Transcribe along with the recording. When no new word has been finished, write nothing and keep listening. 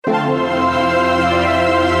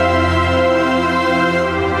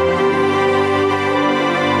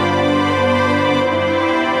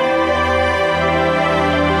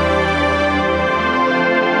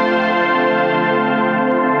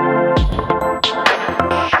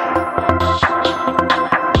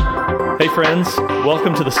friends.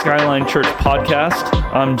 Welcome to the Skyline Church podcast.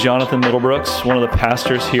 I'm Jonathan Middlebrooks, one of the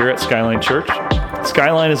pastors here at Skyline Church.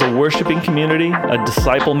 Skyline is a worshiping community, a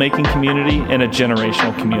disciple-making community, and a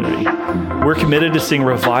generational community. We're committed to seeing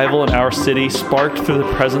revival in our city sparked through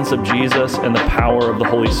the presence of Jesus and the power of the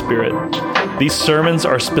Holy Spirit. These sermons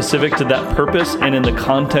are specific to that purpose and in the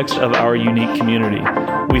context of our unique community.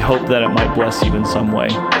 We hope that it might bless you in some way.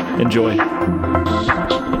 Enjoy.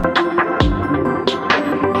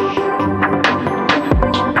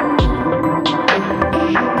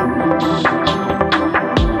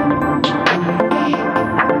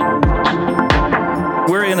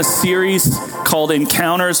 A series called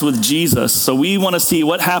Encounters with Jesus. So we want to see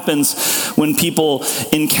what happens when people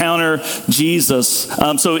encounter Jesus.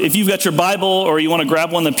 So if you've got your Bible or you want to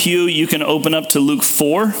grab one in the pew, you can open up to Luke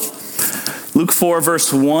 4. Luke 4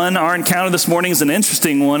 verse 1. Our encounter this morning is an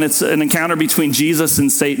interesting one. It's an encounter between Jesus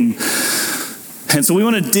and Satan. And so we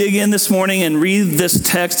want to dig in this morning and read this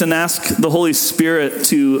text and ask the Holy Spirit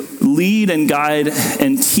to lead and guide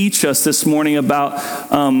and teach us this morning about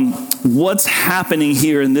what's happening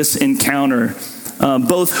here in this encounter.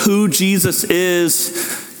 Both who Jesus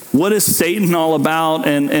is, what is Satan all about,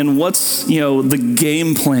 and what's the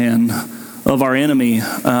game plan of our enemy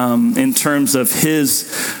in terms of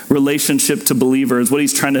his relationship to believers, what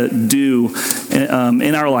he's trying to do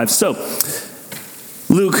in our lives. So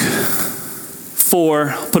Luke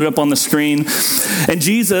 4, put it up on the screen. And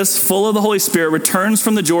Jesus, full of the Holy Spirit, returns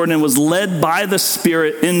from the Jordan and was led by the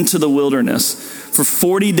Spirit into the wilderness for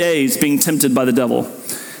 40 days, being tempted by the devil.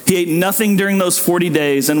 He ate nothing during those 40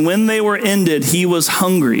 days, and when they were ended, he was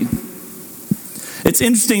hungry. It's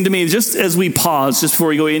interesting to me, just as we pause, just before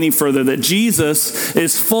we go any further, that Jesus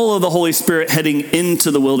is full of the Holy Spirit heading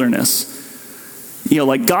into the wilderness.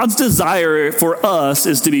 Like God's desire for us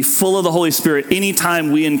is to be full of the Holy Spirit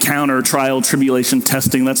anytime we encounter trial, tribulation,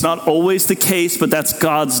 testing. That's not always the case, but that's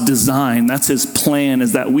God's design. That's his plan,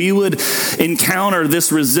 is that we would encounter this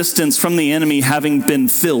resistance from the enemy having been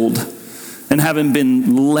filled and having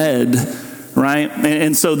been led, right?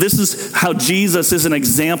 And so this is how Jesus is an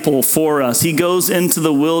example for us. He goes into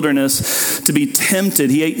the wilderness to be tempted.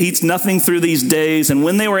 He eats nothing through these days, and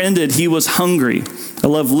when they were ended, he was hungry. I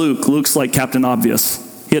love Luke. Luke's like Captain Obvious.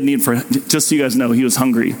 He had need for, just so you guys know, he was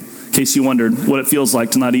hungry, in case you wondered what it feels like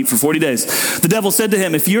to not eat for 40 days. The devil said to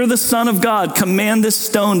him, "If you're the Son of God, command this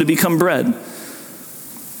stone to become bread."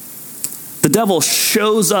 The devil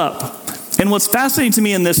shows up. And what's fascinating to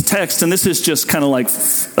me in this text, and this is just kind of like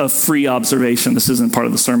a free observation, this isn't part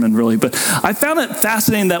of the sermon really, but I found it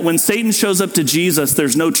fascinating that when Satan shows up to Jesus,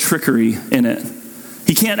 there's no trickery in it.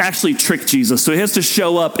 He can't actually trick Jesus, so he has to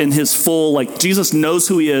show up in his full, Jesus knows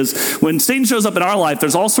who he is. When Satan shows up in our life,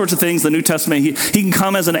 there's all sorts of things. The New Testament, he can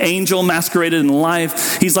come as an angel masqueraded in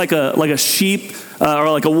life. He's like a sheep,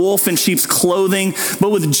 or like a wolf in sheep's clothing.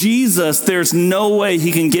 But with Jesus, there's no way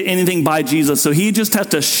he can get anything by Jesus. So he just has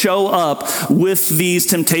to show up with these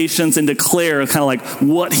temptations and declare kind of like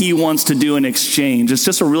what he wants to do in exchange. It's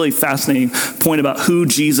just a really fascinating point about who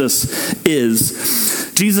Jesus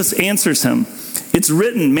is. Jesus answers him. "It's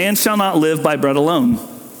written, man shall not live by bread alone."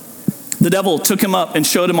 The devil took him up and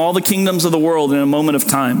showed him all the kingdoms of the world in a moment of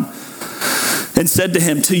time, and said to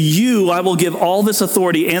him, "To you I will give all this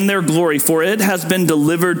authority and their glory, for it has been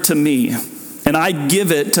delivered to me, and I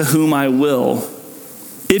give it to whom I will.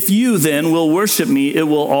 If you then will worship me, it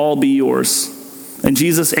will all be yours." And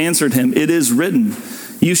Jesus answered him, "It is written,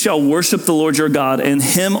 you shall worship the Lord your God, and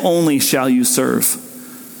him only shall you serve."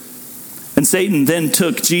 And Satan then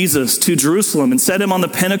took Jesus to Jerusalem and set him on the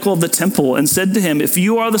pinnacle of the temple and said to him, "If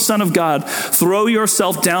you are the Son of God, throw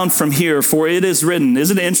yourself down from here, for it is written."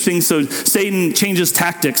 Isn't it interesting? So Satan changes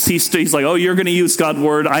tactics. He's like, "Oh, you're going to use God's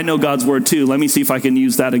word. I know God's word too. Let me see if I can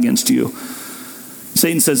use that against you."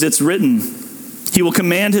 Satan says, "It's written, he will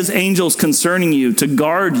command his angels concerning you to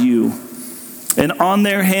guard you, and on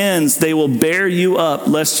their hands they will bear you up,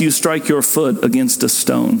 lest you strike your foot against a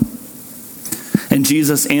stone." And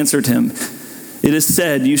Jesus answered him, "It is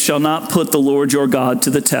said, you shall not put the Lord your God to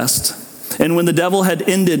the test." And when the devil had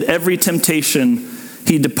ended every temptation,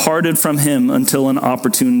 he departed from him until an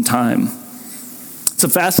opportune time. It's a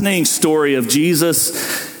fascinating story of Jesus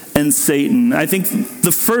and Satan. I think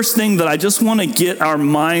the first thing that I just want to get our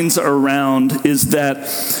minds around is that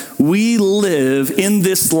we live in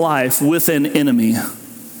this life with an enemy.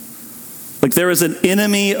 Like there is an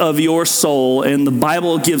enemy of your soul, and the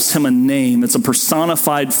Bible gives him a name. It's a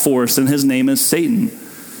personified force, and his name is Satan.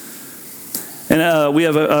 And we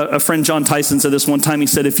have a friend, John Tyson, said this one time. He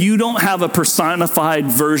said, if you don't have a personified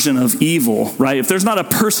version of evil, right? If there's not a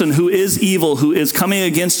person who is evil, who is coming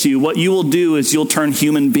against you, what you will do is you'll turn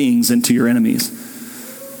human beings into your enemies.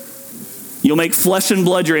 You'll make flesh and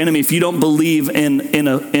blood your enemy if you don't believe in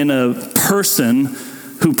a person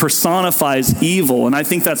who personifies evil. And I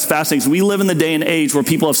think that's fascinating. We live in the day and age where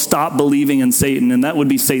people have stopped believing in Satan, and that would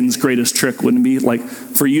be Satan's greatest trick, wouldn't it be? Like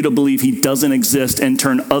for you to believe he doesn't exist and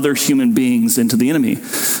turn other human beings into the enemy.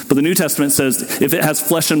 But the New Testament says if it has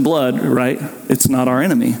flesh and blood, right, it's not our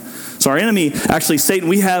enemy. So our enemy, actually Satan,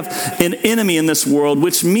 we have an enemy in this world,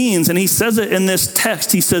 which means, and he says it in this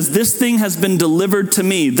text, he says, this thing has been delivered to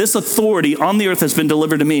me. This authority on the earth has been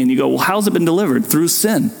delivered to me. And you go, well, how's it been delivered? Through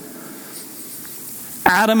sin.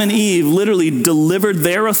 Adam and Eve literally delivered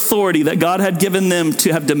their authority that God had given them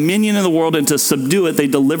to have dominion in the world and to subdue it. They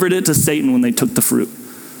delivered it to Satan when they took the fruit.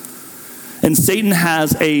 And Satan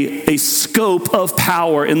has a scope of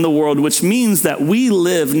power in the world, which means that we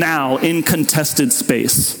live now in contested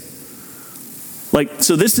space.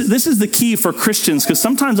 So this is the key for Christians, because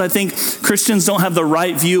sometimes I think Christians don't have the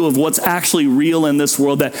right view of what's actually real in this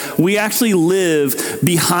world, that we actually live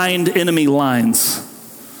behind enemy lines.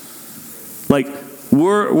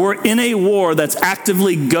 We're in a war that's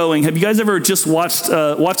actively going. Have you guys ever just watched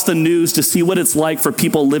the news to see what it's like for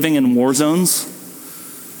people living in war zones?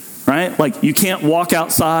 Right? You can't walk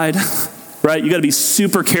outside, right? You got to be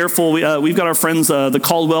super careful. We've got our friends, the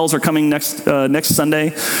Caldwells are coming next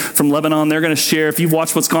Sunday from Lebanon. They're going to share. If you've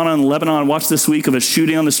watched what's gone on in Lebanon, watch this week of a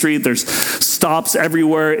shooting on the street. There's stops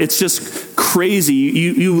everywhere. It's just crazy.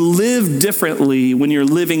 You live differently when you're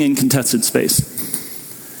living in contested space.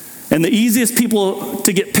 And the easiest people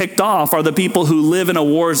to get picked off are the people who live in a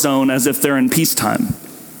war zone as if they're in peacetime.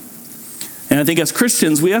 And I think as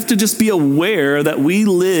Christians, we have to just be aware that we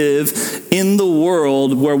live in the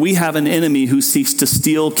world where we have an enemy who seeks to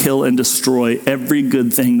steal, kill, and destroy every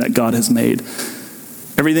good thing that God has made.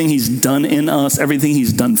 Everything he's done in us, everything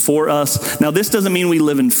he's done for us. Now, this doesn't mean we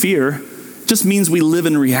live in fear. It just means we live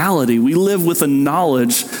in reality. We live with the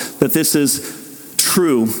knowledge that this is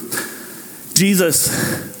true.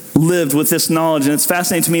 Jesus lived with this knowledge, and it's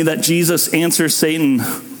fascinating to me that Jesus answers Satan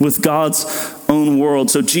with God's own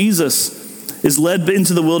word. So Jesus is led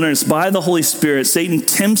into the wilderness by the Holy Spirit. Satan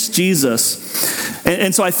tempts Jesus.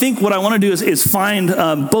 And so I think what I want to do is find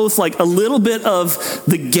both a little bit of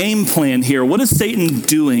the game plan here. What is Satan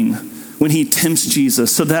doing when he tempts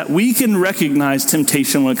Jesus, so that we can recognize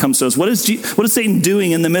temptation when it comes to us? What is Satan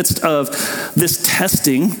doing in the midst of this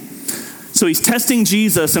testing? So he's testing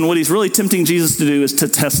Jesus, and what he's really tempting Jesus to do is to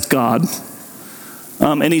test God.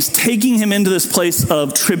 And he's taking him into this place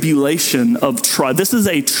of tribulation, of trial. This is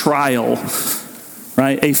a trial,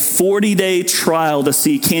 right? A 40-day trial to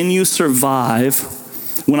see, can you survive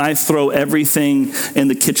when I throw everything in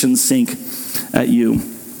the kitchen sink at you?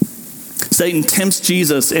 Satan tempts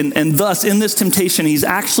Jesus, and thus in this temptation, he's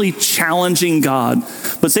actually challenging God.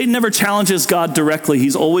 But Satan never challenges God directly.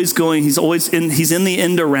 He's in the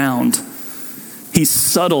end around. He's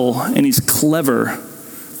subtle and he's clever,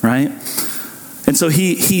 right? And so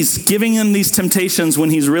he's giving him these temptations when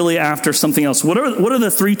he's really after something else. What are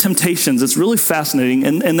the three temptations? It's really fascinating.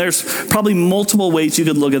 And there's probably multiple ways you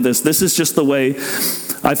could look at this. This is just the way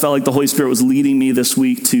I felt like the Holy Spirit was leading me this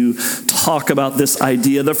week to talk about this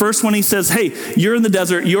idea. The first one, he says, hey, you're in the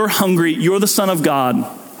desert, you're hungry, you're the Son of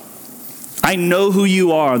God. I know who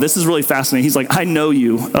you are. This is really fascinating. He's like, I know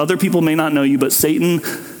you. Other people may not know you, but Satan,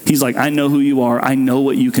 he's like, I know who you are. I know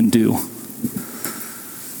what you can do.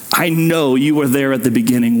 I know you were there at the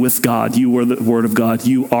beginning with God. You were the Word of God.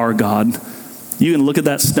 You are God. You can look at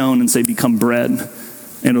that stone and say, become bread. And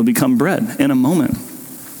it'll become bread in a moment.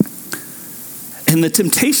 And the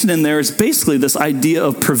temptation in there is basically this idea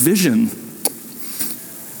of provision.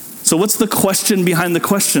 So what's the question behind the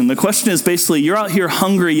question? The question is basically, you're out here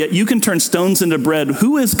hungry, yet you can turn stones into bread.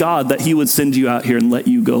 Who is God that he would send you out here and let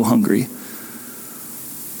you go hungry?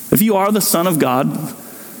 If you are the Son of God,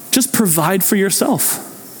 just provide for yourself.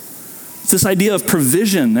 It's this idea of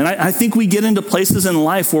provision. And I think we get into places in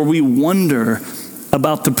life where we wonder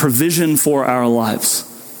about the provision for our lives.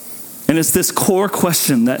 And it's this core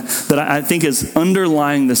question that I think is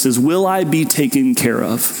underlying this is, will I be taken care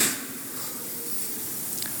of?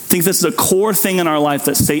 I think this is a core thing in our life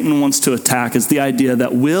that Satan wants to attack, is the idea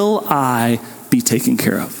that, will I be taken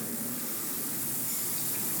care of?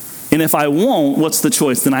 And if I won't, what's the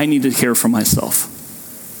choice? Then I need to care for myself.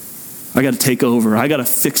 I got to take over. I got to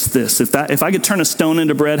fix this. If I could turn a stone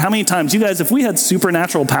into bread, how many times, you guys, if we had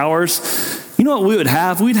supernatural powers, you know what we would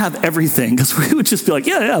have? We'd have everything, because we would just be like,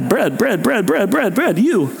 yeah, bread.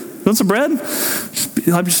 You want some bread?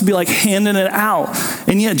 I'd just be like handing it out.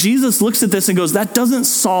 And yet Jesus looks at this and goes, that doesn't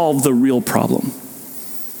solve the real problem.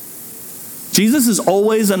 Jesus is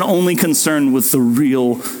always and only concerned with the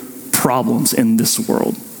real problems in this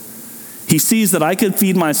world. He sees that I could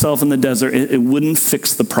feed myself in the desert. It wouldn't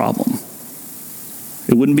fix the problem.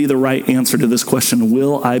 It wouldn't be the right answer to this question,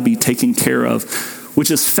 will I be taken care of? Which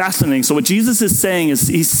is fascinating. So what Jesus is saying is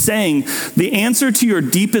he's saying the answer to your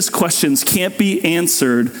deepest questions can't be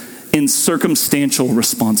answered in circumstantial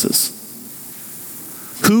responses.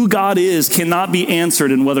 Who God is cannot be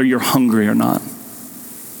answered in whether you're hungry or not.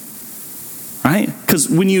 Right? Because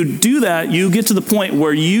when you do that, you get to the point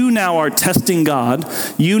where you now are testing God.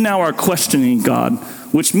 You now are questioning God,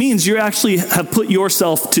 which means you actually have put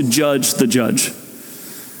yourself to judge the judge.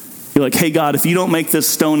 You're like, hey, God, if you don't make this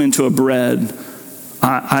stone into a bread,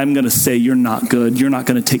 I'm going to say you're not good. You're not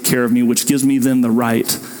going to take care of me, which gives me then the right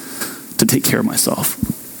to take care of myself.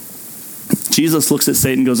 Jesus looks at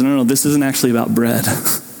Satan and goes, no, this isn't actually about bread.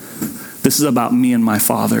 This is about me and my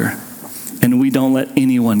Father. And we don't let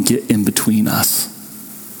anyone get in between us.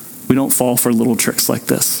 We don't fall for little tricks like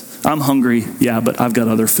this. I'm hungry, yeah, but I've got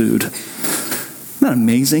other food. Isn't that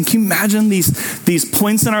amazing? Can you imagine these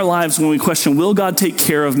points in our lives when we question, will God take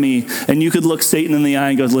care of me? And you could look Satan in the eye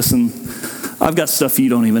and go, listen, I've got stuff you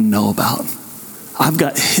don't even know about. I've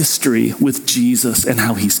got history with Jesus and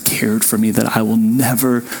how he's cared for me that I will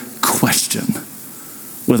never question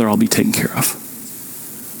whether I'll be taken care of.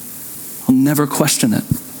 I'll never question it.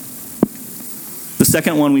 The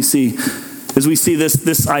second one we see is we see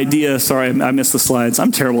this idea. Sorry, I missed the slides.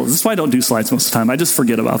 I'm terrible. This is why I don't do slides most of the time. I just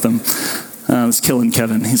forget about them. It's killing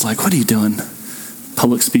Kevin. He's like, what are you doing?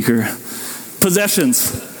 Public speaker.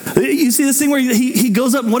 Possessions. You see this thing where he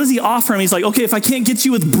goes up and what does he offer him? He's like, okay, if I can't get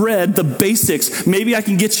you with bread, the basics, maybe I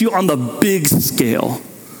can get you on the big scale.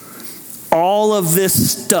 All of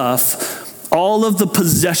this stuff, all of the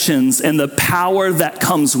possessions and the power that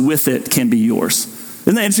comes with it can be yours.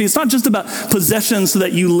 Isn't that interesting? It's not just about possessions so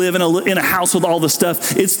that you live in a house with all the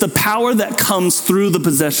stuff. It's the power that comes through the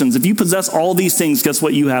possessions. If you possess all these things, guess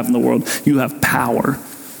what you have in the world? You have power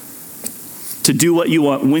to do what you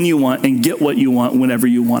want, when you want, and get what you want whenever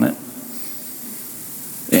you want it.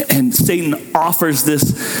 And Satan offers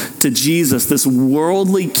this to Jesus, this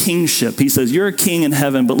worldly kingship. He says, you're a king in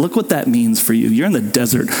heaven, but look what that means for you. You're in the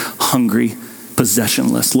desert, hungry,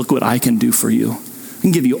 possessionless. Look what I can do for you. I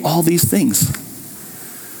can give you all these things.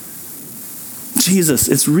 Jesus,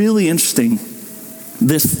 it's really interesting,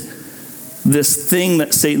 this thing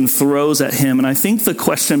that Satan throws at him. And I think the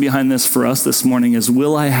question behind this for us this morning is,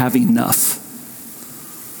 will I have enough?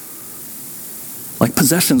 Like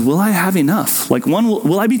possessions, will I have enough? Like one,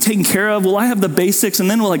 will I be taken care of? Will I have the basics? And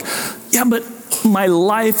then we're like, yeah, but my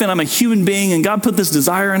life and I'm a human being and God put this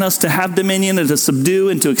desire in us to have dominion and to subdue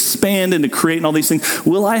and to expand and to create and all these things.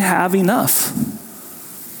 Will I have enough?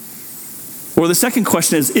 Or the second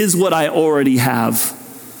question is what I already have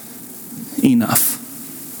enough?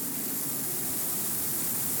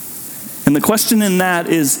 And the question in that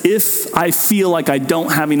is, if I feel like I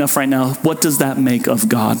don't have enough right now, what does that make of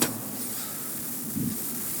God?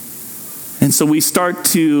 And so we start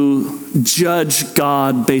to judge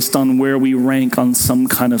God based on where we rank on some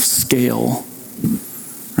kind of scale,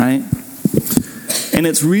 right? And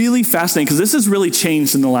it's really fascinating because this has really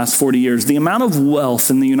changed in the last 40 years. The amount of wealth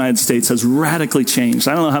in the United States has radically changed.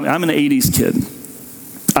 I don't know how, I'm an 80s kid.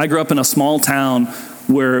 I grew up in a small town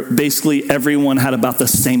where basically everyone had about the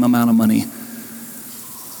same amount of money.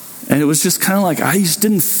 And it was just kind of like, I just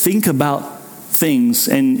didn't think about things,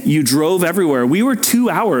 and you drove everywhere. We were 2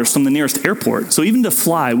 hours from the nearest airport. So even to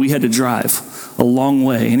fly, we had to drive a long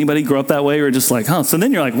way. Anybody grow up that way? Or just like, So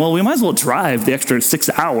then you're like, well, we might as well drive the extra 6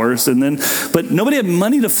 hours. But nobody had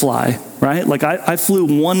money to fly, right? Like I flew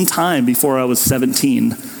one time before I was 17.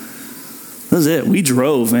 That was it. We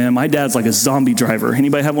drove, man. My dad's like a zombie driver.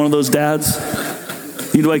 Anybody have one of those dads?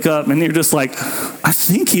 You'd wake up and you're just like, I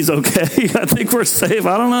think he's okay. I think we're safe.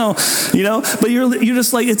 I don't know, But you're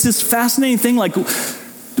just like, it's this fascinating thing. Like,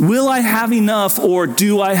 will I have enough, or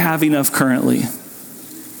do I have enough currently?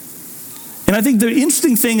 And I think the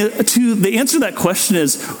interesting thing the answer to that question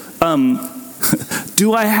is,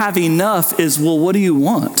 do I have enough? Is, well, what do you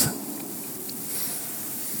want?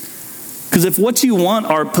 Because if what you want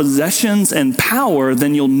are possessions and power,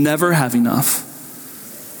 then you'll never have enough.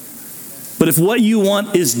 But if what you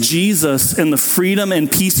want is Jesus and the freedom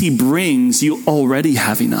and peace he brings, you already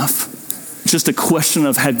have enough. It's just a question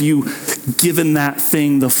of, have you given that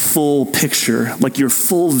thing the full picture, like your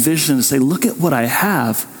full vision to say, look at what I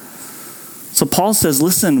have. So Paul says,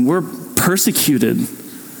 listen, we're persecuted.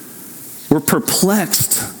 We're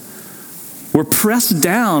perplexed. We're pressed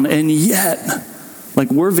down, and yet, like,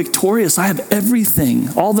 we're victorious. I have everything.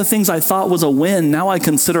 All the things I thought was a win, now I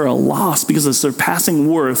consider a loss because of the surpassing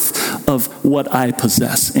worth of what I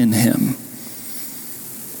possess in him.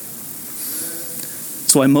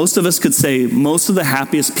 That's why most of us could say most of the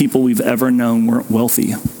happiest people we've ever known weren't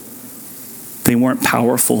wealthy. They weren't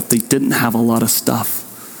powerful. They didn't have a lot of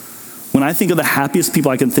stuff. When I think of the happiest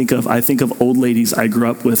people I think of old ladies I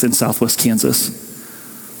grew up with in Southwest Kansas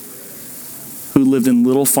who lived in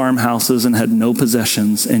little farmhouses and had no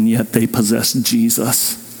possessions, and yet they possessed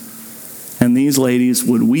Jesus. And these ladies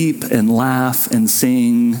would weep and laugh and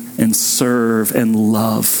sing and serve and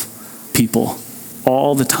love people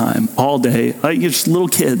all the time, all day. Like, you're just little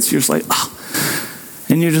kids. You're just like, oh.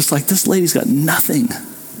 And you're just like, this lady's got nothing.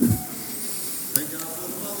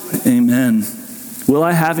 Amen. Will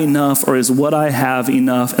I have enough, or is what I have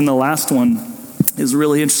enough? And the last one is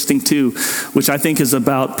really interesting too, which I think is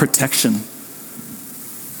about protection.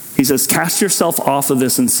 He says, cast yourself off of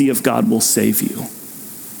this and see if God will save you.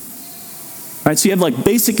 All right, so you have like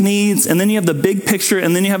basic needs, and then you have the big picture,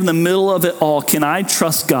 and then you have in the middle of it all, can I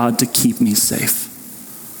trust God to keep me safe?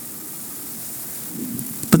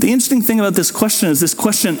 But the interesting thing about this question is this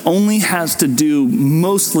question only has to do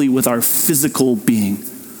mostly with our physical being.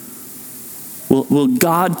 Will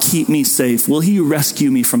God keep me safe? Will he rescue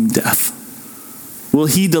me from death? Will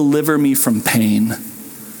he deliver me from pain?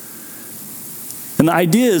 And the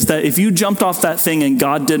idea is that if you jumped off that thing and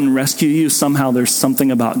God didn't rescue you, somehow there's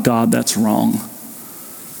something about God that's wrong.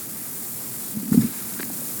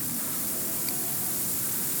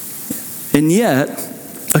 And yet,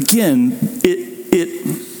 again, it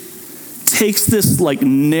takes this like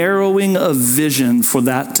narrowing of vision for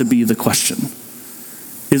that to be the question.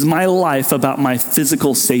 Is my life about my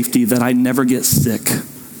physical safety, that I never get sick?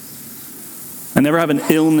 I never have an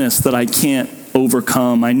illness that I can't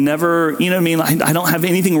overcome. I never, you know what I mean? I don't have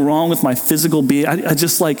anything wrong with my physical being. I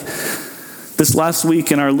just like, this last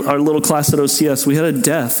week in our little class at OCS, we had a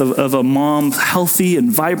death of a mom, healthy and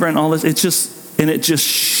vibrant, all this. It just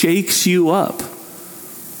shakes you up.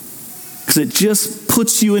 Because it just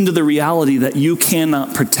puts you into the reality that you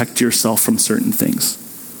cannot protect yourself from certain things.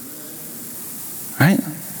 Right?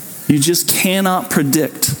 You just cannot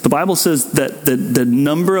predict. The Bible says that the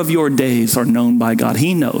number of your days are known by God.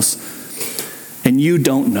 He knows. And you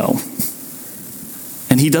don't know.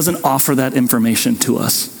 And he doesn't offer that information to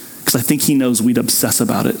us. Because I think he knows we'd obsess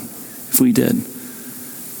about it if we did.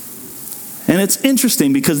 And it's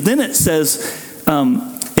interesting because then it says,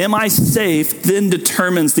 am I safe, then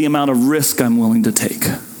determines the amount of risk I'm willing to take.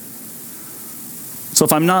 So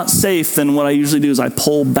if I'm not safe, then what I usually do is I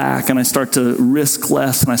pull back and I start to risk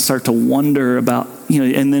less and I start to wonder about,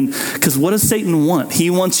 and then, because what does Satan want? He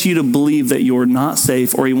wants you to believe that you're not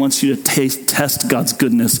safe, or he wants you to test God's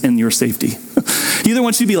goodness in your safety. He either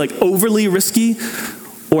wants you to be like overly risky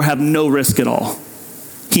or have no risk at all.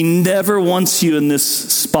 He never wants you in this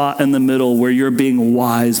spot in the middle where you're being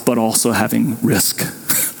wise but also having risk,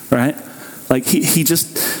 right? Like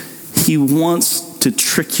he wants to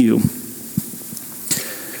trick you.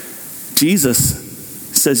 Jesus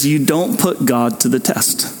says you don't put God to the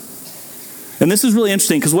test. And this is really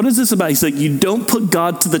interesting because what is this about? He's like, you don't put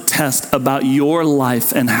God to the test about your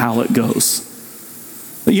life and how it goes.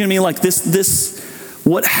 You know what I mean? Like this,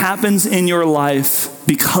 what happens in your life,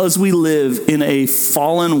 because we live in a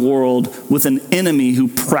fallen world with an enemy who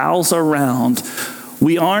prowls around,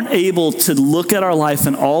 we aren't able to look at our life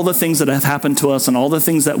and all the things that have happened to us and all the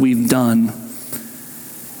things that we've done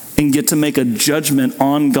and get to make a judgment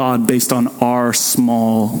on God based on our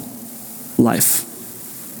small life.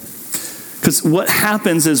 Because what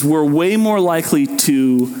happens is we're way more likely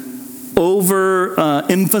to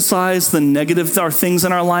emphasize the negative things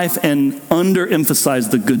in our life and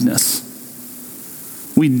underemphasize the goodness.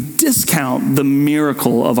 We discount the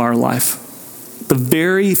miracle of our life. The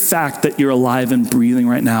very fact that you're alive and breathing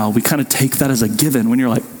right now, we kind of take that as a given when you're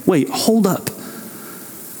like, wait, hold up.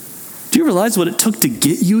 Do you realize what it took to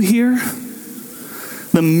get you here?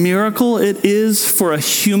 The miracle it is for a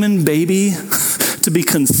human baby to be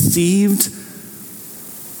conceived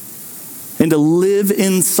and to live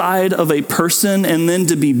inside of a person and then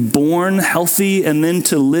to be born healthy and then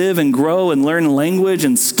to live and grow and learn language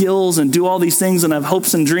and skills and do all these things and have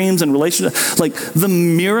hopes and dreams and relationships. Like the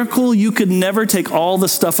miracle, you could never take all the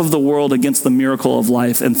stuff of the world against the miracle of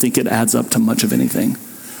life and think it adds up to much of anything.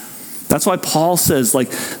 That's why Paul says, like,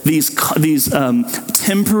 these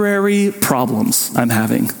temporary problems I'm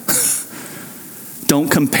having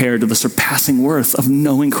don't compare to the surpassing worth of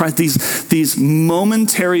knowing Christ. These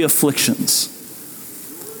momentary afflictions.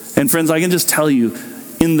 And friends, I can just tell you,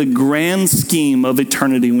 in the grand scheme of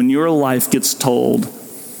eternity, when your life gets told,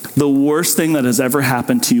 the worst thing that has ever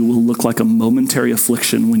happened to you will look like a momentary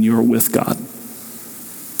affliction when you're with God.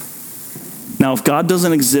 Now, if God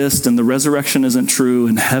doesn't exist and the resurrection isn't true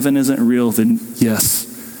and heaven isn't real, then yes,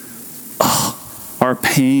 our our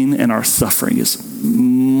pain and our suffering is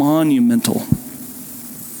monumental.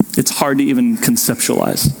 It's hard to even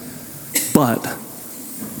conceptualize. But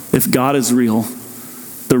if God is real,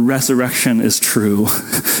 the resurrection is true.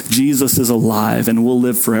 Jesus is alive and we'll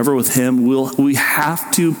live forever with him. We have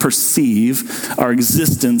to perceive our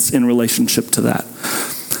existence in relationship to that.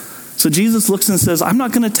 So Jesus looks and says, I'm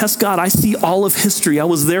not going to test God. I see all of history. I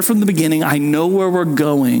was there from the beginning. I know where we're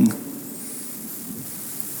going.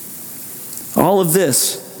 All of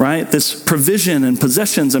this, right? This provision and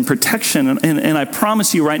possessions and protection. And I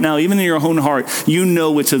promise you right now, even in your own heart, you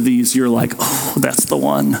know which of these you're like, oh, that's the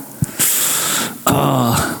one.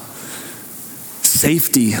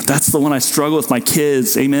 Safety. That's the one I struggle with my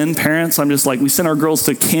kids. Amen, parents? I'm just like, we sent our girls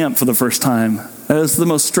to camp for the first time. That is the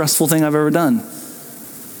most stressful thing I've ever done.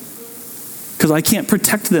 Because I can't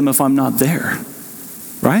protect them if I'm not there.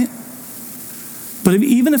 Right? But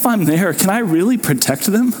even if I'm there, can I really protect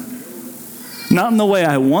them? Not in the way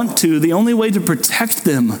I want to. The only way to protect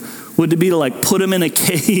them would be to like put them in a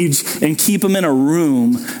cage and keep them in a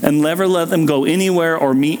room and never let them go anywhere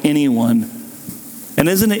or meet anyone. And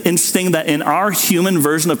isn't it interesting that in our human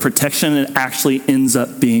version of protection, it actually ends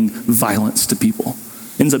up being violence to people.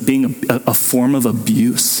 It ends up being a form of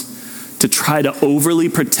abuse. To try to overly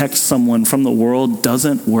protect someone from the world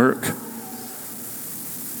doesn't work.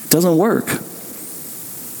 It doesn't work.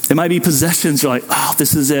 It might be possessions. You're like, oh,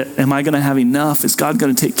 this is it. Am I going to have enough? Is God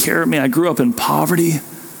going to take care of me? I grew up in poverty.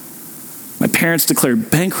 My parents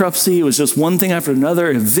declared bankruptcy. It was just one thing after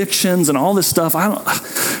another, evictions and all this stuff.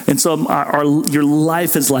 And so your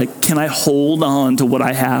life is like, can I hold on to what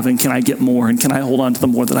I have and can I get more? And can I hold on to the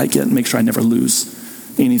more that I get and make sure I never lose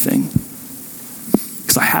anything?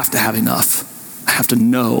 Because I have to have enough. I have to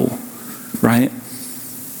know, right?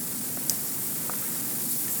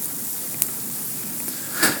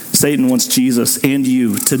 Satan wants Jesus and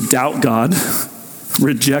you to doubt God,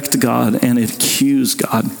 reject God, and accuse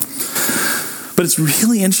God. But it's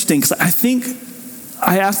really interesting because I think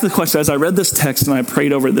I asked the question as I read this text and I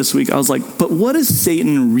prayed over it this week. I was like, but what is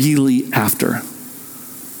Satan really after?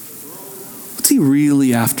 What's he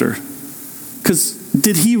really after? Because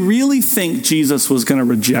did he really think Jesus was going to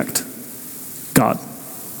reject God?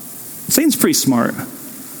 Satan's pretty smart.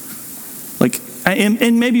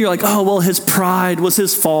 And maybe you're like, oh, well, his pride was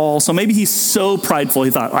his fall. So maybe he's so prideful. He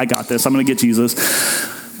thought, I got this. I'm going to get Jesus.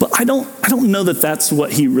 But I don't know that that's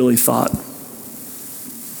what he really thought.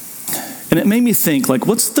 And it made me think, like,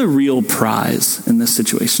 what's the real prize in this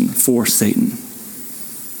situation for Satan?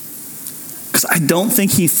 Because I don't think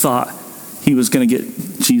he thought he was going to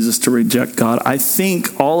get Jesus to reject God. I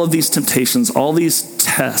think all of these temptations, all these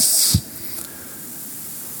tests,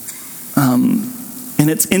 and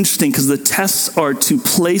it's interesting because the tests are to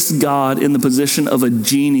place God in the position of a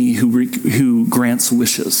genie who grants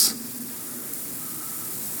wishes.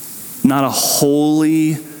 Not a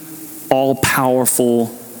holy,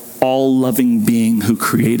 all-powerful, all-loving being who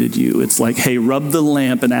created you. It's like, hey, rub the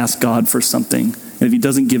lamp and ask God for something. And if he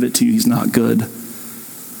doesn't give it to you, he's not good.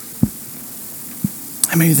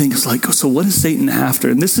 I mean, you think it's like, so what is Satan after?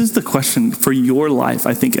 And this is the question for your life,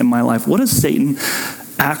 I think, in my life. What is Satan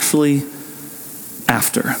actually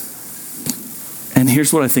after? And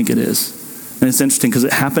here's what I think it is. And it's interesting because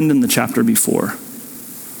it happened in the chapter before.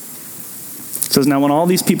 It says, now when all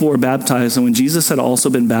these people were baptized, and when Jesus had also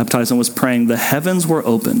been baptized and was praying, the heavens were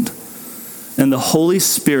opened, and the Holy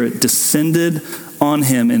Spirit descended on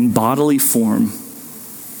him in bodily form.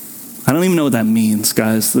 I don't even know what that means,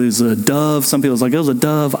 guys. There's a dove. Some people's like, it was a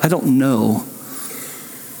dove. I don't know.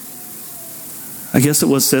 I guess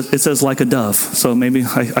it says like a dove. So maybe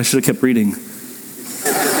I should have kept reading.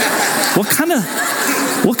 What kind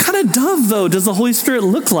of dove, though, does the Holy Spirit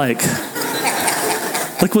look like?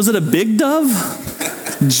 Like, was it a big dove?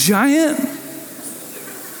 Giant?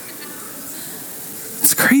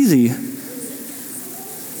 It's crazy.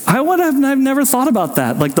 I've never thought about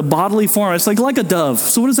that. Like the bodily form. It's like a dove.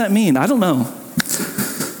 So what does that mean? I don't know.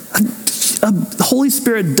 A Holy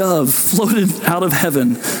Spirit dove floated out of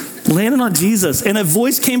heaven, landed on Jesus, and a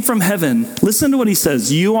voice came from heaven. Listen to what he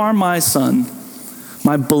says. You are my son,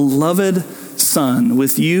 my beloved son.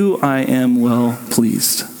 With you I am well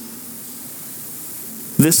pleased.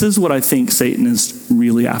 This is what I think Satan is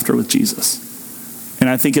really after with Jesus. And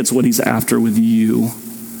I think it's what he's after with you.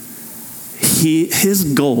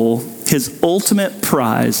 His goal, his ultimate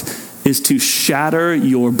prize, is to shatter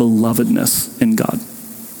your belovedness in God.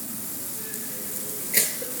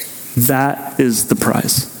 That is the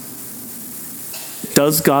prize.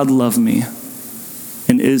 Does God love me?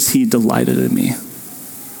 And is he delighted in me?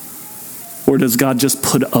 Or does God just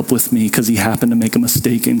put up with me because he happened to make a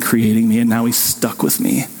mistake in creating me and now he's stuck with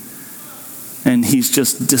me? And and he's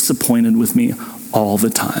just disappointed with me all the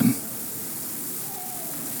time.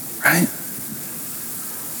 Right?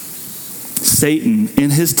 Satan, in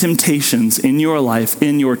his temptations, in your life,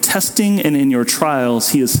 in your testing and in your trials,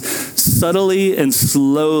 he is subtly and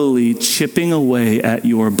slowly chipping away at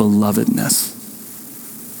your belovedness.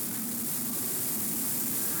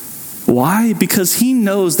 Why? Because he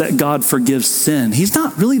knows that God forgives sin. He's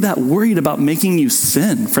not really that worried about making you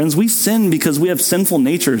sin. Friends, we sin because we have sinful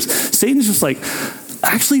natures. Satan's just like,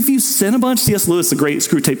 actually, if you sin a bunch, C.S. Lewis, the great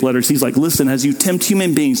Screw Tape Letters, he's like, listen, as you tempt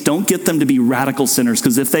human beings, don't get them to be radical sinners,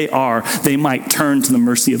 because if they are, they might turn to the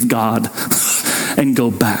mercy of God and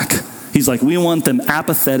go back. He's like, we want them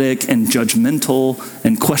apathetic and judgmental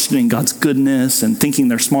and questioning God's goodness and thinking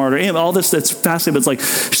they're smarter. And all this that's fascinating, but it's like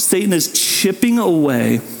Satan is chipping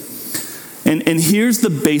away. And here's the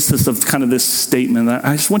basis of kind of this statement.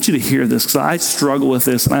 I just want you to hear this, because I struggle with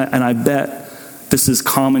this, and I bet this is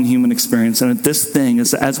common human experience. And this thing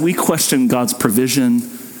is, as we question God's provision,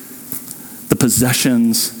 the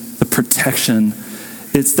possessions, the protection,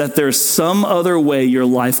 it's that there's some other way your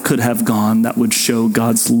life could have gone that would show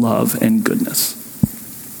God's love and goodness.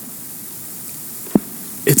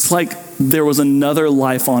 It's like there was another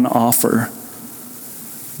life on offer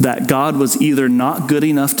that God was either not good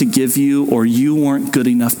enough to give you, or you weren't good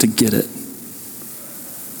enough to get it.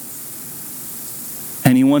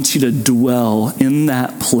 And he wants you to dwell in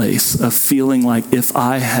that place of feeling like, if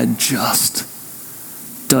I had just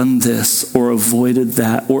done this or avoided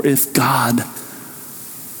that, or if God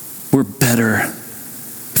were better,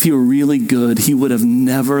 if he were really good, he would have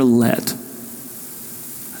never let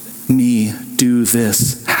me do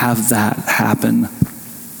this, have that happen.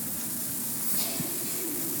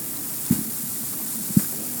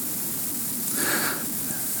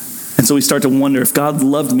 And so we start to wonder, if God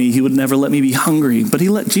loved me, he would never let me be hungry. But he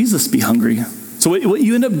let Jesus be hungry. So what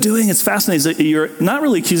you end up doing, it's fascinating, is that you're not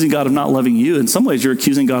really accusing God of not loving you. In some ways, you're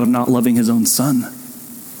accusing God of not loving his own son.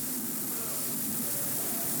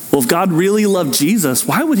 Well, if God really loved Jesus,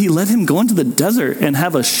 why would he let him go into the desert and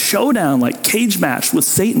have a showdown, like cage match with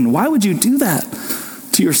Satan? Why would you do that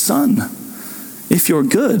to your son if you're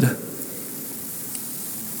good?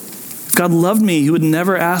 If God loved me, he would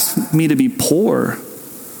never ask me to be poor.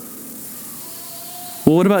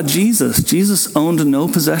 Well, what about Jesus? Jesus owned no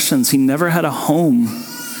possessions. He never had a home.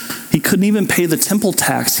 He couldn't even pay the temple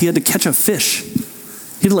tax. He had to catch a fish.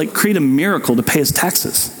 He had to create a miracle to pay his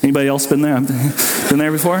taxes. Anybody else been there? Been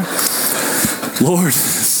there before? Lord,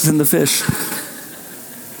 send the fish.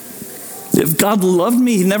 If God loved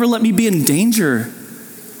me, he'd never let me be in danger.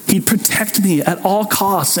 He'd protect me at all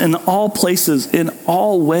costs, in all places, in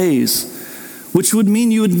all ways, which would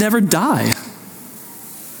mean you would never die.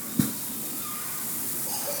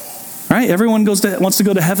 Right? Everyone wants to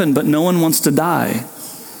go to heaven, but no one wants to die.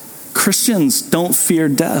 Christians don't fear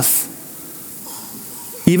death.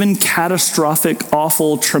 Even catastrophic,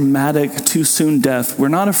 awful, traumatic, too soon death, we're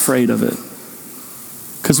not afraid of it.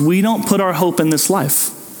 Because we don't put our hope in this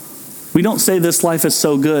life. We don't say this life is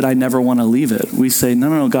so good, I never want to leave it. We say,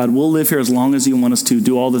 no, God, we'll live here as long as you want us to,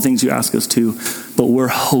 do all the things you ask us to, but we're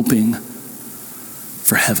hoping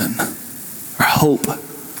for heaven. Our hope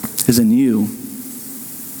is in you.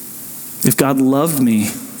 If God loved me,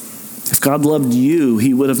 if God loved you,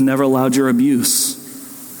 he would have never allowed your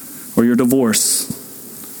abuse or your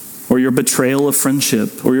divorce or your betrayal of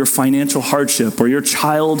friendship or your financial hardship or your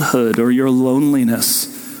childhood or your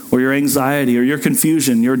loneliness or your anxiety or your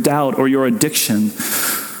confusion, your doubt or your addiction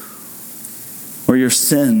or your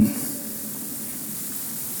sin.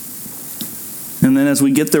 And then as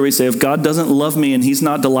we get there, we say, if God doesn't love me and he's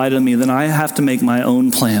not delighted in me, then I have to make my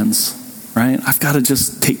own plans. Right? I've got to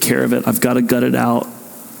just take care of it. I've got to gut it out.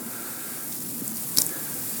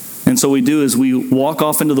 And so what we do is we walk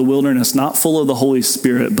off into the wilderness, not full of the Holy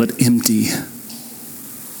Spirit, but empty,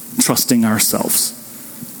 trusting ourselves.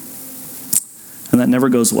 And that never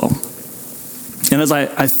goes well. And as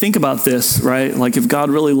I think about this, right, like if God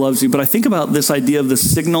really loves you, but I think about this idea of the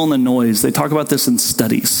signal and the noise. They talk about this in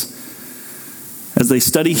studies. As they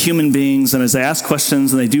study human beings and as they ask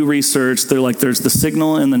questions and they do research, they're like, there's the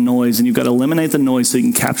signal and the noise, and you've got to eliminate the noise so you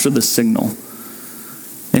can capture the signal.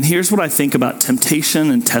 And here's what I think about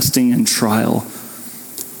temptation and testing and trial.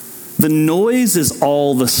 The noise is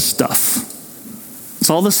all the stuff.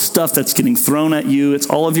 It's all the stuff that's getting thrown at you. It's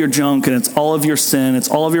all of your junk, and it's all of your sin. It's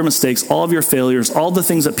all of your mistakes, all of your failures, all the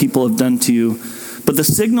things that people have done to you. But the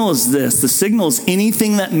signal is this. The signal is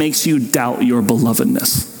anything that makes you doubt your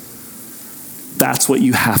belovedness. That's what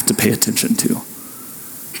you have to pay attention to.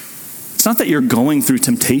 It's not that you're going through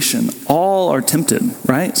temptation. All are tempted,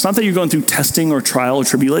 right? It's not that you're going through testing or trial or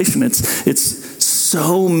tribulation. It's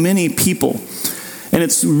so many people And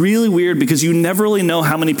it's really weird because you never really know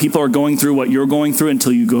how many people are going through what you're going through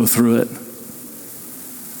until you go through it.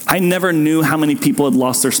 I never knew how many people had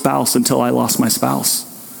lost their spouse until I lost my spouse.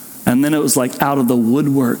 And then it was like out of the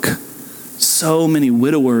woodwork. So many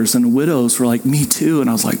widowers and widows were like, me too. And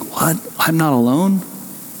I was like, what? I'm not alone?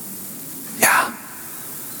 Yeah.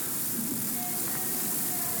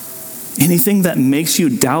 Anything that makes you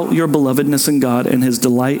doubt your belovedness in God and his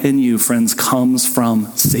delight in you, friends, comes from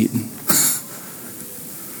Satan.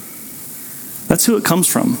 That's who it comes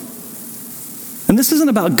from. And this isn't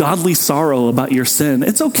about godly sorrow about your sin.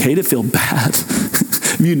 It's okay to feel bad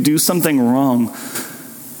if you do something wrong.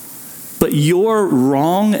 But your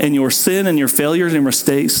wrong and your sin and your failures and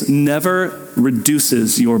mistakes never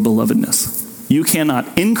reduces your belovedness. You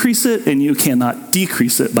cannot increase it and you cannot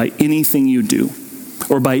decrease it by anything you do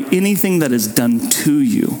or by anything that is done to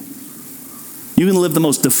you. You can live the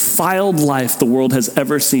most defiled life the world has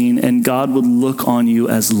ever seen, and God would look on you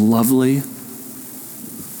as lovely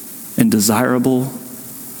and desirable.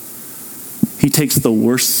 He takes the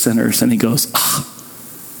worst sinners and he goes,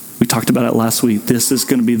 we talked about it last week. This is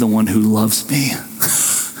going to be the one who loves me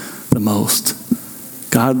the most.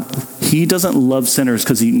 God, he doesn't love sinners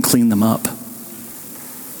because he can clean them up.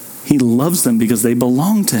 He loves them because they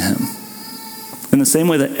belong to him. In the same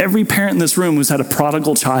way that every parent in this room who's had a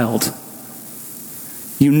prodigal child,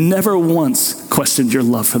 you never once questioned your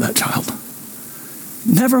love for that child.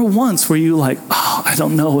 Never once were you like, I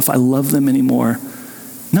don't know if I love them anymore.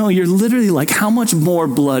 No, you're literally like, how much more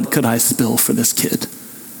blood could I spill for this kid?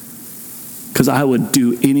 Because I would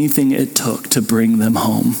do anything it took to bring them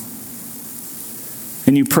home.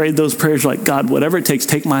 And you prayed those prayers like, God, whatever it takes,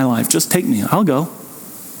 take my life. Just take me. I'll go.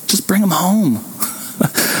 Just bring them home.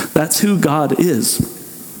 That's who God is.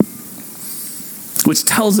 Which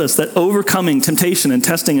tells us that overcoming temptation and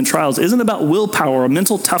testing and trials isn't about willpower or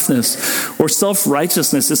mental toughness or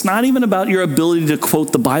self-righteousness. It's not even about your ability to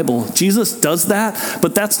quote the Bible. Jesus does that,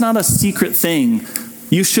 but that's not a secret thing.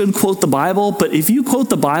 You should quote the Bible, but if you quote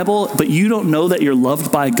the Bible, but you don't know that you're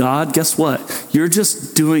loved by God, guess what?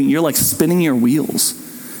 You're like spinning your wheels.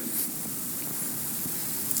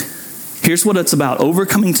 Here's what it's about.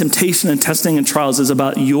 Overcoming temptation and testing and trials is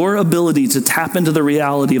about your ability to tap into the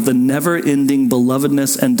reality of the never-ending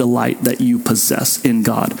belovedness and delight that you possess in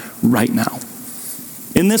God right now.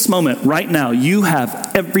 In this moment, right now, you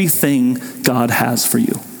have everything God has for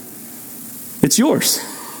you. It's yours.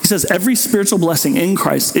 He says every spiritual blessing in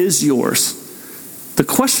Christ is yours. The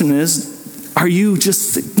question is, are you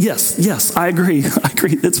just, yes, I agree.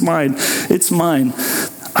 It's mine. It's mine.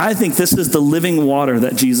 I think this is the living water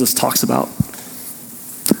that Jesus talks about.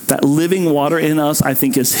 That living water in us, I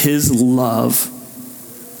think, is his love.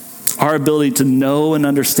 Our ability to know and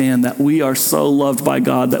understand that we are so loved by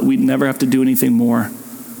God that we'd never have to do anything more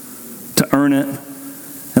to earn it,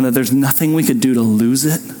 and that there's nothing we could do to lose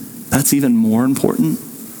it. That's even more important.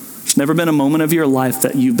 There's never been a moment of your life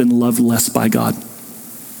that you've been loved less by God.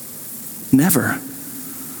 Never.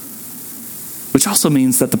 Which also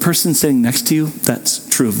means that the person sitting next to you, that's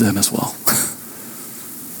true of them as well.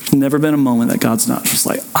 There's never been a moment that God's not just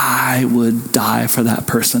like, I would die for that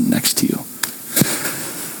person next to you.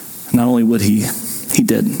 Not only would he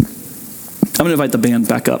did. I'm going to invite the band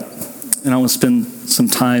back up, and I want to spend some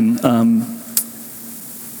time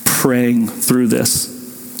praying through this.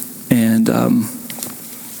 And I'm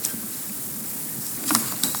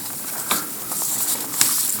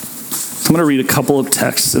going to read a couple of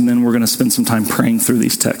texts, and then we're going to spend some time praying through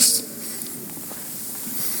these texts.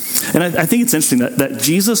 And I think it's interesting that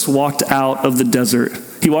Jesus walked out of the desert.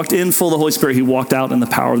 He walked in full of the Holy Spirit. He walked out in the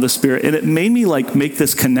power of the Spirit. And it made me make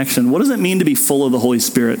this connection. What does it mean to be full of the Holy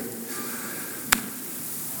Spirit?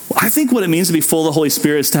 I think what it means to be full of the Holy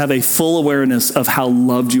Spirit is to have a full awareness of how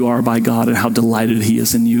loved you are by God and how delighted he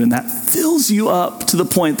is in you. And that fills you up to the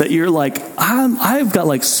point that you're like, I've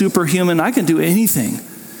got superhuman, I can do anything.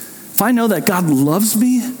 If I know that God loves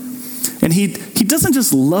me, and he doesn't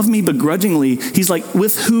just love me begrudgingly, he's like,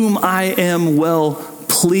 with whom I am well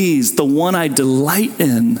pleased, the one I delight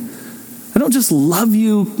in. I don't just love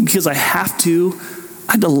you because I have to.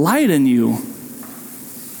 I delight in you.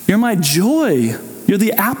 You're my joy. You're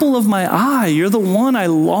the apple of my eye. You're the one I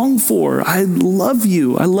long for. I love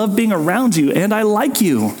you. I love being around you, and I like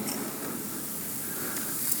you.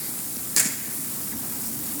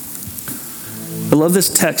 I love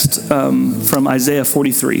this text from Isaiah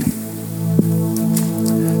 43.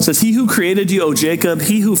 It says, he who created you, O Jacob,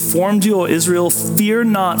 he who formed you, O Israel, fear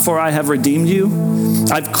not, for I have redeemed you.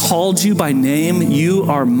 I've called you by name. You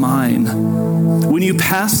are mine. When you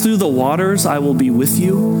pass through the waters, I will be with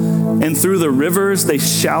you. And through the rivers, they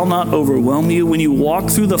shall not overwhelm you. When you walk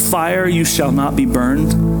through the fire, you shall not be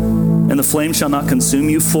burned, and the flame shall not consume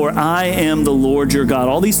you. For I am the Lord your God.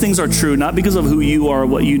 All these things are true, not because of who you are or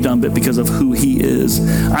what you've done, but because of who he is.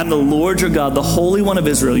 I'm the Lord your God, the Holy One of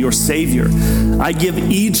Israel, your Savior. I give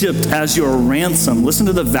Egypt as your ransom. Listen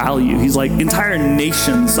to the value. He's like, entire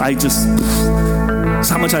nations, that's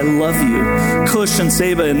how much I love you. Cush and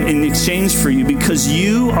Seba in exchange for you, because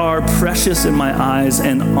you are precious in my eyes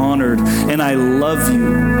and honored, and I love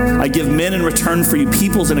you. I give men in return for you,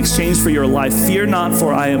 peoples in exchange for your life. Fear not,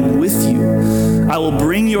 for I am with you. I will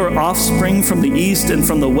bring your offspring from the east, and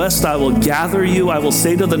from the west I will gather you. I will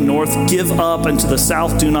say to the north, give up, and to the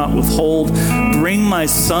south, do not withhold. Bring my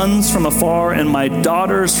sons from afar and my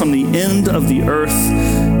daughters from the end of the earth.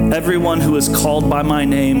 Everyone who is called by my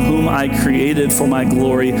name, whom I created for my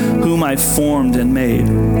glory, whom I formed and made.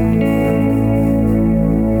 And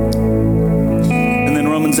then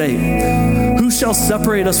Romans 8. Who shall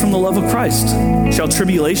separate us from the love of Christ? Shall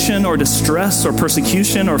tribulation or distress or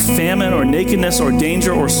persecution or famine or nakedness or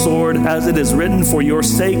danger or sword? As it is written, for your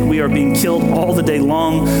sake we are being killed all the day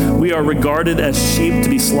long. We are regarded as sheep to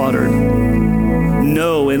be slaughtered.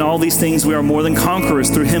 No, in all these things we are more than conquerors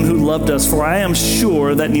through him who loved us. For I am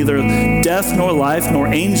sure that neither death nor life, nor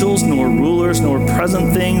angels, nor rulers, nor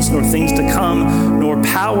present things, nor things to come, nor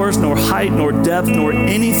powers, nor height, nor depth, nor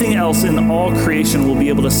anything else in all creation will be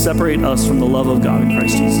able to separate us from the love of God in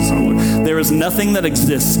Christ Jesus our Lord. There is nothing that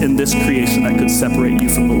exists in this creation that could separate you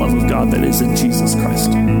from the love of God that is in Jesus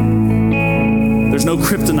Christ. There's no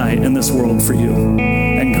kryptonite in this world for you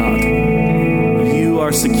and God. You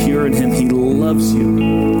are secure in him. He loves you. I'm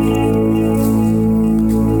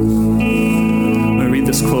going to read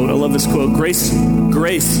this quote. I love this quote. Grace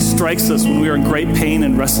strikes us when we are in great pain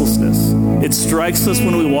and restlessness. It strikes us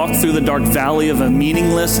when we walk through the dark valley of a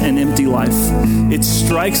meaningless and empty life. It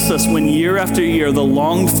strikes us when year after year the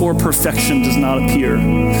longed for perfection does not appear.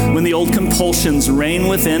 When the old compulsions reign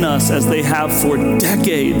within us as they have for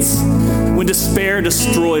decades. When despair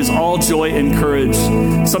destroys all joy and courage.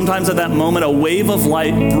 Sometimes at that moment, a wave of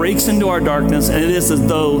light breaks into our darkness, and it is as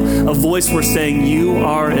though a voice were saying, you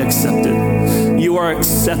are accepted. You are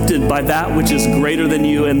accepted by that which is greater than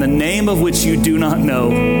you, and the name of which you do not know.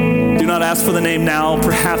 Do not ask for the name now.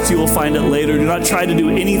 Perhaps you will find it later. Do not try to do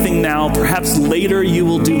anything now. Perhaps later you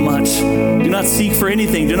will do much. Do not seek for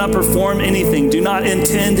anything. Do not perform anything. Do not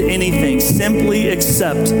intend anything. Simply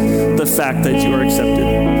accept the fact that you are accepted.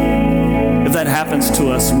 If that happens to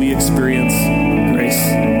us, we experience grace.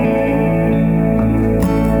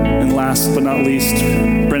 And last but not least,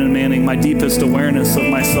 Brennan Manning, my deepest awareness of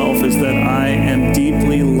myself is that I am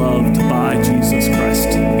deeply loved by Jesus Christ.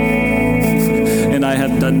 And I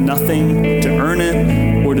have done nothing to earn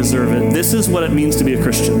it or deserve it. This is what it means to be a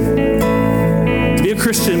Christian. To be a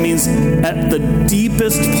Christian means at the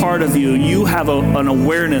deepest part of you, you have an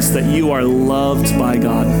awareness that you are loved by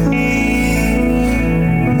God.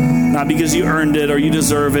 Not because you earned it or you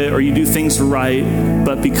deserve it or you do things right,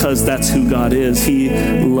 but because that's who God is. He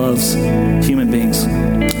loves human beings.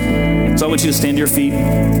 So I want you to stand to your feet.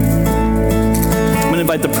 I'm going to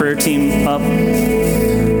invite the prayer team up.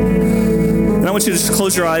 And I want you to just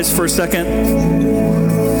close your eyes for a second.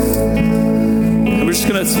 And we're just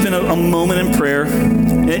going to spend a moment in prayer.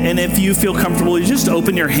 And if you feel comfortable, you just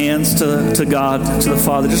open your hands to God, to the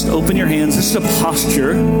Father. Just open your hands. It's just a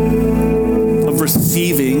posture of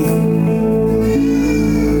receiving.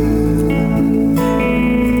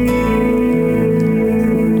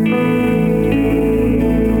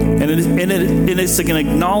 And it's like an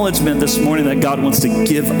acknowledgement this morning that God wants to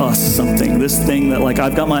give us something. This thing that like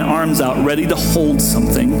I've got my arms out ready to hold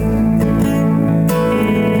something.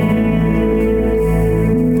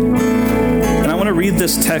 And I want to read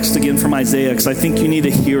this text again from Isaiah because I think you need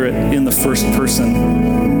to hear it in the first person.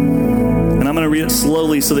 And I'm going to read it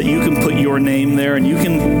slowly so that you can put your name there and you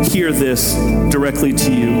can hear this directly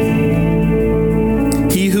to you.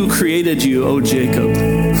 He who created you, O Jacob.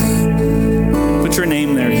 Put your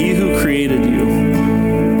name there. He who created you.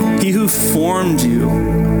 He who formed you,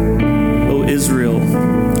 O Israel.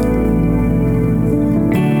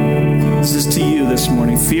 This is to you this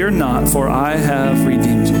morning. Fear not, for I have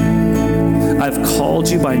redeemed you. I've called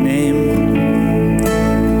you by name.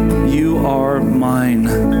 You are mine.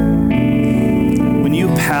 When you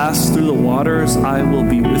pass through the waters, I will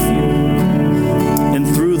be with you. And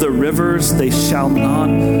through the rivers, they shall not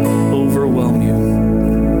overwhelm you.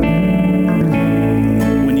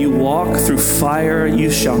 walk through fire, you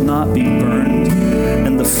shall not be burned,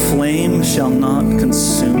 and the flame shall not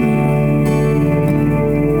consume you.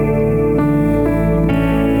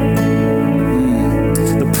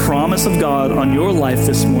 The promise of God on your life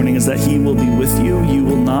this morning is that he will be with you. You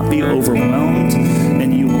will not be overwhelmed,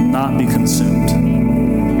 and you will not be consumed.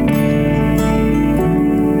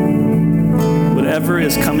 Whatever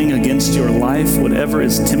is coming against your life, whatever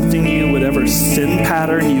is tempting you, whatever sin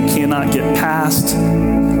pattern you cannot get past,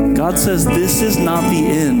 God says this is not the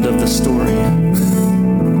end of the story.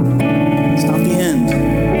 It's not the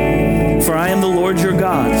end. For I am the Lord your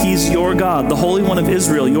God. He's your God, the Holy One of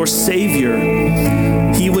Israel, your Savior.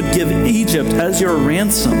 He would give Egypt as your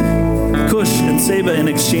ransom, Cush and Seba in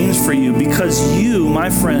exchange for you, because you,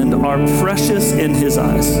 my friend, are precious in his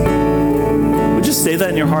eyes. Just say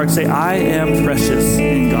that in your heart. Say, I am precious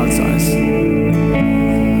in God's eyes.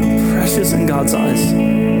 Precious in God's eyes.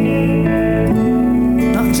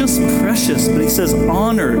 Not just precious, but he says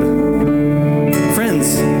honored.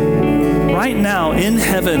 Friends, right now in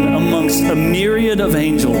heaven amongst a myriad of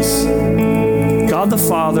angels, God the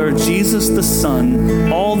Father, Jesus the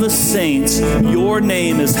Son, all the saints, your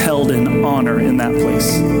name is held in honor in that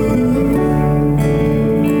place.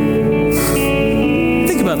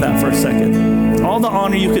 Think about that for a second. All the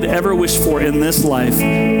honor you could ever wish for in this life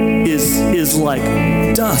is like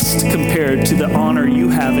dust compared to the honor you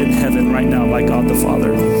have in heaven right now by God the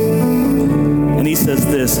Father. And he says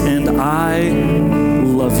this, and I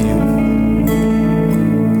love you.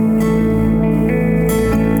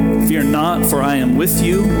 Fear not, for I am with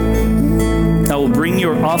you. I will bring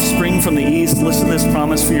your offspring from the east. Listen to this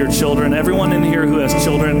promise for your children. Everyone in here who has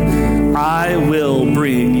children, I will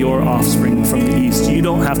bring your offspring from the east. You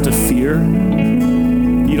don't have to fear.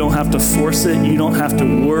 You don't have to force it. You don't have to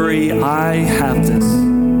worry. I have this.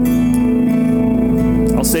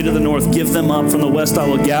 I'll say to the north, give them up. From the west, I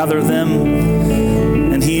will gather them.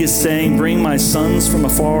 And he is saying, bring my sons from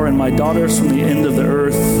afar and my daughters from the end of the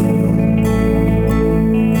earth.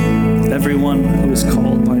 Everyone who is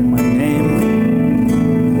called by my name.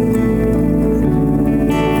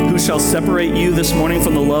 Who shall separate you this morning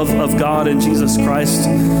from the love of God in Jesus Christ?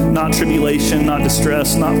 Not tribulation, not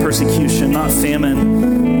distress, not persecution, not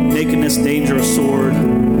famine, nakedness, danger, or sword.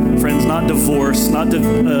 Friends, not divorce, not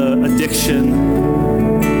addiction,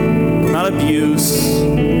 not abuse,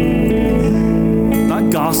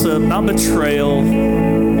 not gossip, not betrayal,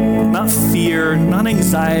 not fear, not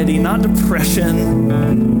anxiety, not depression.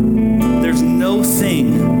 There's no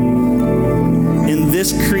thing in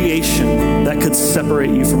this creation that could separate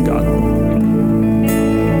you from God.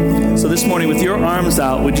 So this morning, with your arms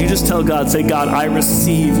out, would you just tell God, say, God, I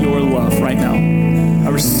receive your love right now. I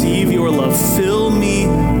receive your love. Fill me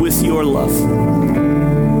with your love.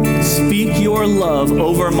 Speak your love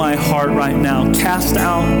over my heart right now. Cast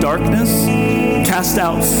out darkness. Cast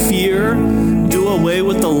out fear. Do away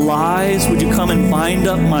with the lies. Would you come and bind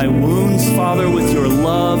up my wounds, Father, with your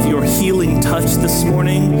love, your healing touch this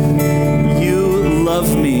morning? You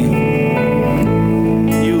love me.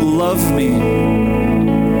 You love me.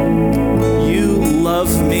 You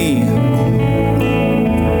love me.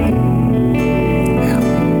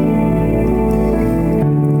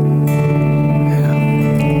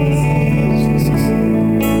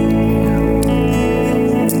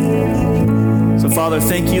 Father,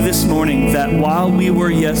 thank you this morning that while we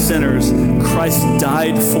were yet sinners, Christ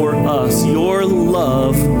died for us. Your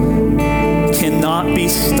love cannot be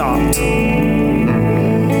stopped.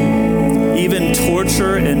 Even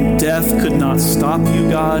torture and death could not stop you,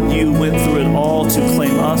 God. You went through it all to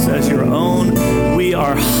claim us as your own. We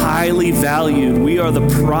are highly valued. We are the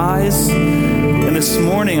prize. And this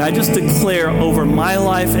morning, I just declare over my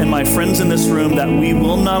life and my friends in this room that we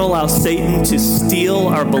will not allow Satan to steal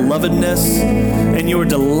our belovedness and your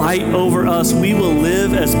delight over us. We will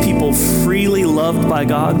live as people freely loved by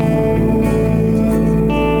God.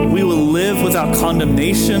 We will live without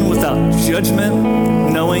condemnation, without judgment,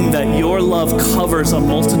 knowing that your love covers a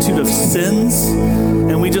multitude of sins.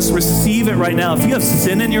 And we just receive it right now. If you have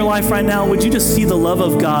sin in your life right now, would you just see the love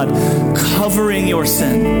of God covering your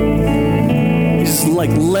sin? Just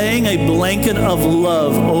like laying a blanket of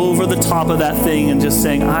love over the top of that thing and just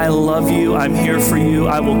saying, I love you, I'm here for you,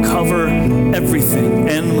 I will cover everything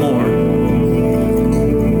and more.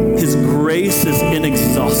 His grace is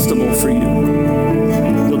inexhaustible for you.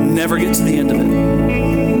 You'll never get to the end of it.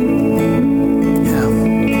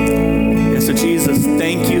 Yeah. So Jesus,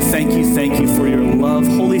 thank you for your love.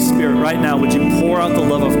 Holy Spirit, right now, would you pour out the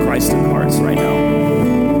love of Christ in hearts right now?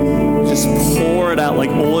 Just pour it out like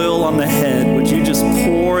oil on the head. Would you just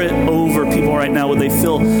pour it over people right now? Would they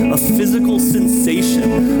feel a physical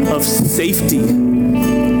sensation of safety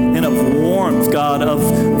and a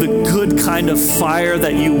kind of fire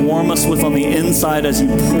that you warm us with on the inside as you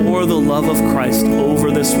pour the love of Christ over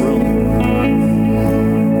this room.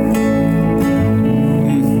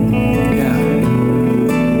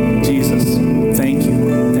 Yeah. Jesus, thank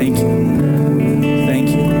you. Thank you. Thank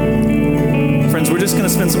you. Friends, we're just going to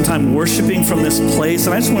spend some time worshiping from this place.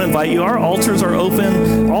 And I just want to invite you, our altars are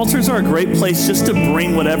open. Altars are a great place just to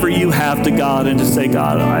bring whatever you have to God and to say,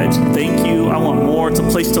 God, I thank you. I want more. It's a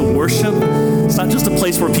place to worship. It's not just a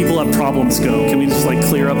place where people have problems go. Can we just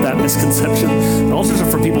clear up that misconception? The altars are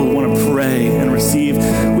for people who want to pray and receive.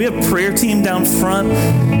 We have prayer team down front.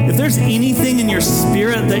 If there's anything in your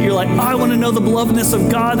spirit that you're like, oh, I want to know the belovedness of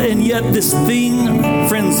God, and yet this thing,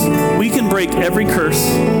 friends, we can break every curse.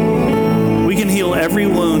 We can heal every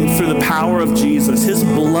wound through the power of Jesus. His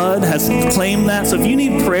blood has claimed that. So if you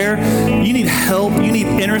need prayer, you need help, you need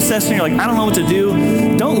intercession, you're like, I don't know what to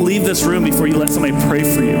do, don't leave this room before you let somebody pray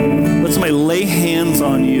for you. Let somebody lay hands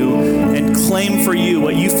on you and claim for you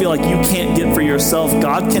what you feel like you can't get for yourself.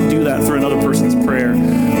 God can do that through another person's prayer.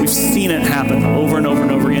 We've seen it happen over and over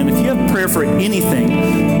and over again. If you have prayer for anything,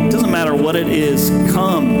 it doesn't matter what it is,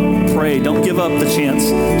 come pray. Don't give up the chance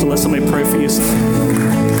to let somebody pray for you.